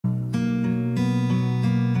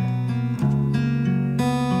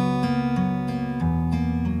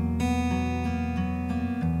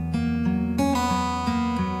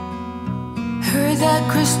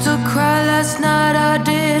crystal cried last night, I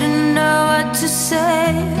didn't know what to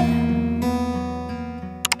say.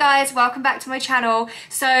 Guys, welcome back to my channel.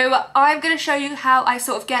 So I'm going to show you how I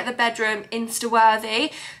sort of get the bedroom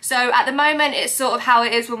Insta-worthy. So at the moment it's sort of how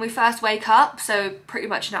it is when we first wake up, so pretty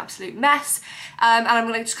much an absolute mess. And I'm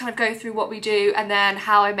going to just kind of go through what we do and then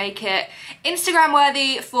how I make it Instagram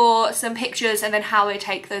worthy for some pictures, and then how I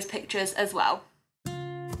take those pictures as well.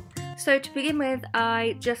 So to begin with,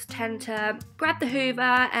 I just tend to grab the Hoover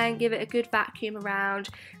and give it a good vacuum around.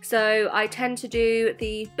 So I tend to do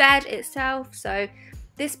the bed itself. So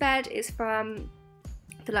this bed is from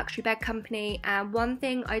the Luxury Bed Company, and one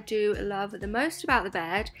thing I do love the most about the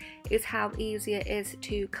bed is how easy it is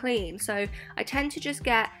to clean. So I tend to just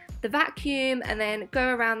get the vacuum and then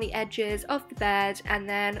go around the edges of the bed and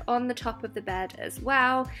then on the top of the bed as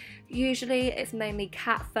well. Usually it's mainly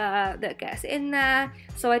cat fur that gets in there,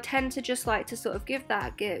 so I tend to just like to sort of give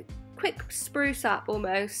that quick spruce up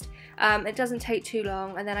almost. It doesn't take too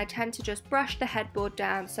long, and then I tend to just brush the headboard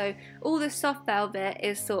down so all the soft velvet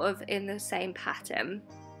is sort of in the same pattern.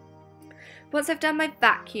 Once I've done my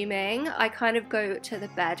vacuuming, I kind of go to the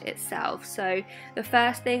bed itself. So the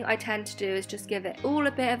first thing I tend to do is just give it all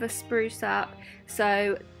a bit of a spruce up.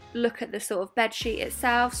 So look at the sort of bed sheet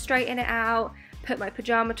itself, straighten it out, put my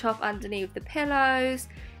pajama top underneath the pillows.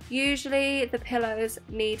 Usually the pillows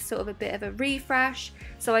need sort of a bit of a refresh,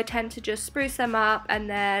 so I tend to just spruce them up and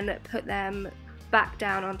then put them back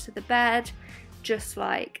down onto the bed, just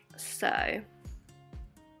like so.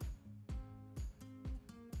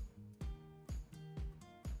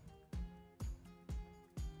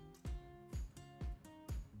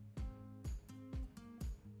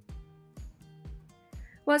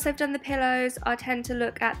 Once I've done the pillows, I tend to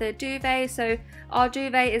look at the duvet. So our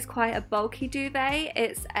duvet is quite a bulky duvet.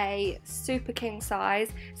 It's a super king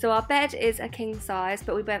size. So our bed is a king size,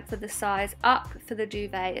 but we went for the size up for the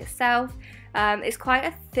duvet itself. It's quite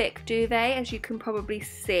a thick duvet, as you can probably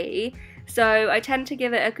see. So I tend to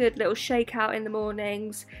give it a good little shake out in the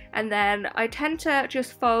mornings, and then I tend to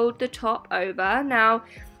just fold the top over. Now,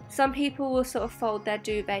 some people will sort of fold their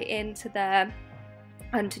duvet into their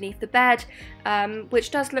underneath the bed,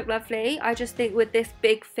 which does look lovely. I just think with this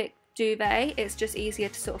big thick duvet it's just easier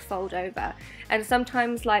to sort of fold over, and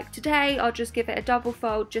sometimes like today I'll just give it a double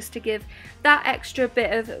fold just to give that extra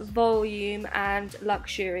bit of volume and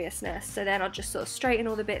luxuriousness. So then I'll just sort of straighten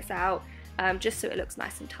all the bits out, just so it looks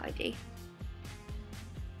nice and tidy.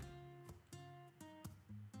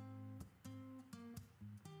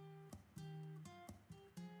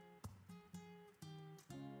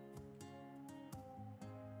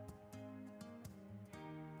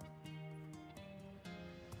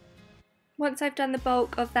 Once I've done the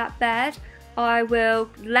bulk of that bed, I will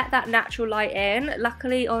let that natural light in.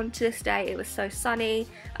 Luckily on this day it was so sunny,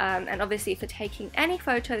 and obviously for taking any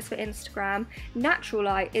photos for Instagram, natural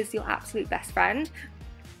light is your absolute best friend.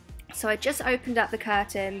 So I just opened up the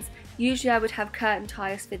curtains. Usually I would have curtain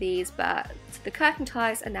ties for these, but the curtain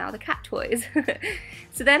ties are now the cat toys.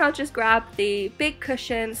 So then I'll just grab the big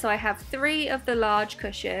cushions. So I have 3 of the large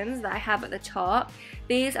cushions that I have at the top.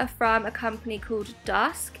 These are from a company called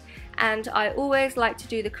Dusk. And I always like to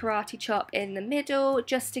do the karate chop in the middle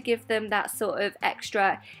just to give them that sort of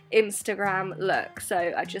extra Instagram look.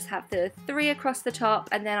 So I just have the 3 across the top,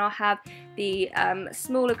 and then I'll have the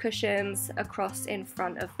smaller cushions across in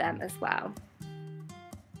front of them as well.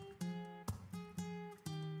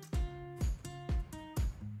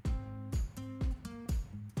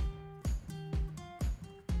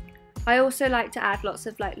 I also like to add lots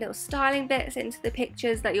of like little styling bits into the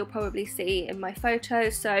pictures that you'll probably see in my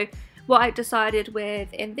photos. So what I decided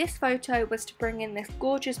with in this photo was to bring in this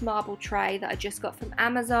gorgeous marble tray that I just got from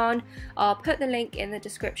Amazon. I'll put the link in the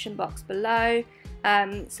description box below.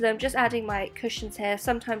 So I'm just adding my cushions here.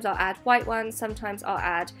 Sometimes I'll add white ones, sometimes I'll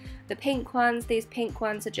add the pink ones. These pink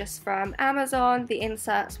ones are just from Amazon. The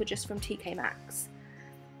inserts were just from TK Maxx.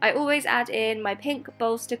 I always add in my pink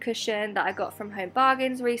bolster cushion that I got from Home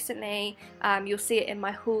Bargains recently. You'll see it in my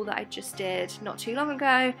haul that I just did not too long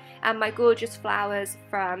ago, and my gorgeous flowers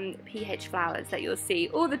from PH Flowers that you'll see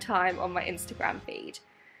all the time on my Instagram feed.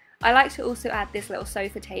 I like to also add this little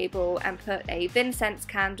sofa table and put a Vincense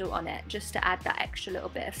candle on it just to add that extra little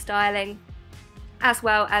bit of styling, as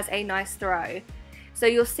well as a nice throw. So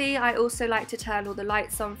you'll see I also like to turn all the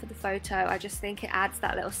lights on for the photo. I just think it adds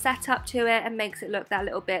that little setup to it and makes it look that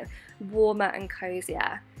little bit warmer and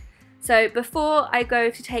cozier. So before I go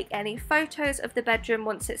to take any photos of the bedroom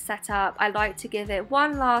once it's set up, I like to give it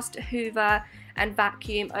one last hoover and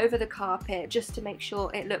vacuum over the carpet just to make sure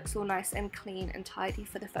it looks all nice and clean and tidy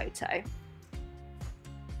for the photo.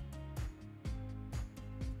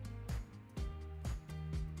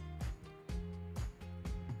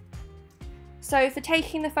 So for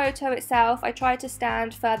taking the photo itself, I tried to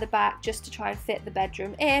stand further back just to try and fit the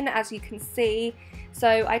bedroom in, as you can see.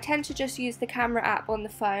 So I tend to just use the camera app on the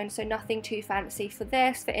phone, so nothing too fancy for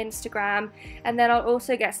this, for Instagram. And then I'll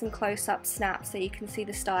also get some close-up snaps so you can see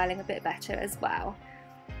the styling a bit better as well.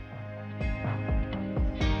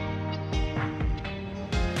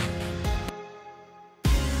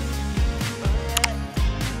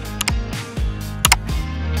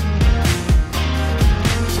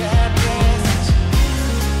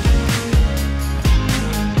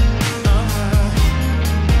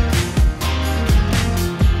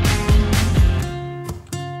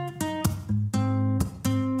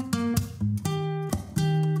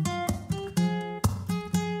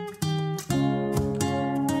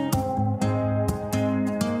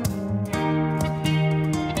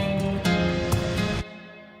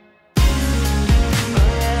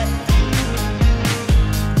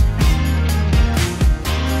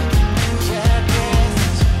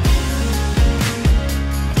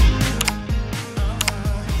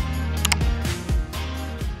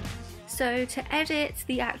 So to edit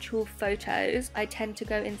the actual photos, I tend to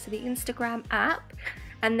go into the Instagram app,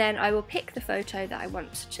 and then I will pick the photo that I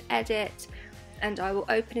want to edit and I will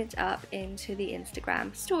open it up into the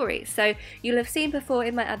Instagram stories. So you'll have seen before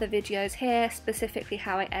in my other videos here specifically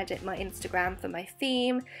how I edit my Instagram for my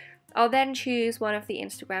theme. I'll then choose one of the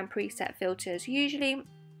Instagram preset filters, usually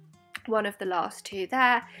one of the last two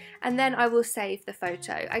there, and then I will save the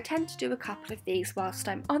photo. I tend to do a couple of these whilst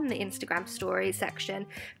I'm on the Instagram stories section,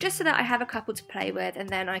 just so that I have a couple to play with, and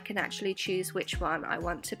then I can actually choose which one I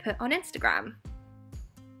want to put on Instagram.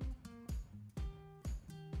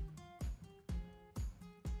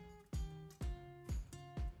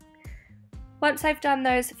 Once I've done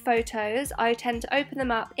those photos, I tend to open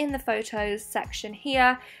them up in the photos section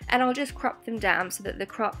here, and I'll just crop them down so that the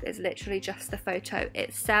crop is literally just the photo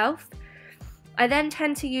itself. I then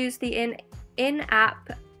tend to use the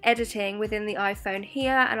in-app editing within the iPhone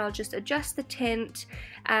here, and I'll just adjust the tint,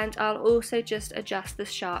 and I'll also just adjust the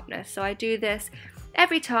sharpness. So I do this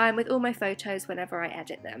every time with all my photos whenever I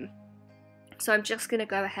edit them. So I'm just going to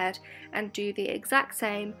go ahead and do the exact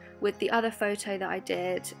same with the other photo that I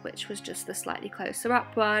did, which was just the slightly closer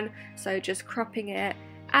up one. So just cropping it,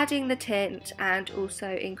 adding the tint, and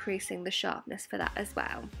also increasing the sharpness for that as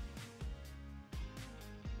well.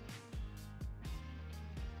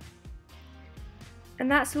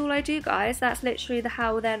 And that's all I do, guys. That's literally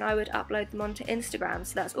how then I would upload them onto Instagram.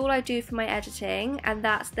 So that's all I do for my editing, and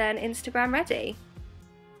that's then Instagram ready.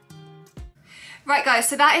 Right guys,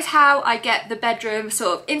 so that is how I get the bedroom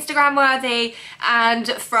sort of Instagram worthy, and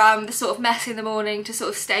from the sort of mess in the morning to sort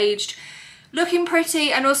of staged, looking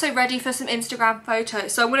pretty and also ready for some Instagram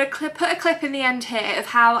photos. So I'm going to put a clip in the end here of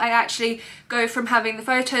how I actually go from having the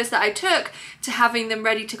photos that I took to having them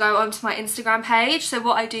ready to go onto my Instagram page. So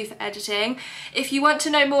what I do for editing. If you want to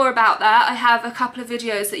know more about that, I have a couple of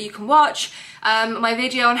videos that you can watch. My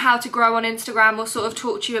video on how to grow on Instagram will sort of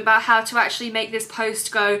talk to you about how to actually make this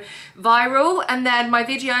post go viral, and then my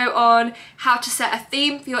video on how to set a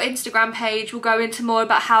theme for your Instagram page will go into more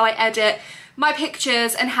about how I edit my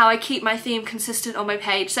pictures and how I keep my theme consistent on my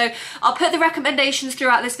page. So I'll put the recommendations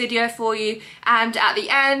throughout this video for you and at the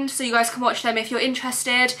end, so you guys can watch them if you're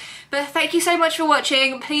interested. But thank you so much for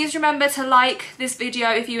watching. Please remember to like this video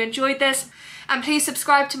if you enjoyed this, and please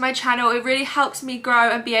subscribe to my channel. It really helps me grow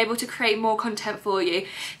and be able to create more content for you.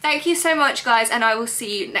 Thank you so much guys, and I will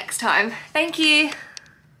see you next time. Thank you.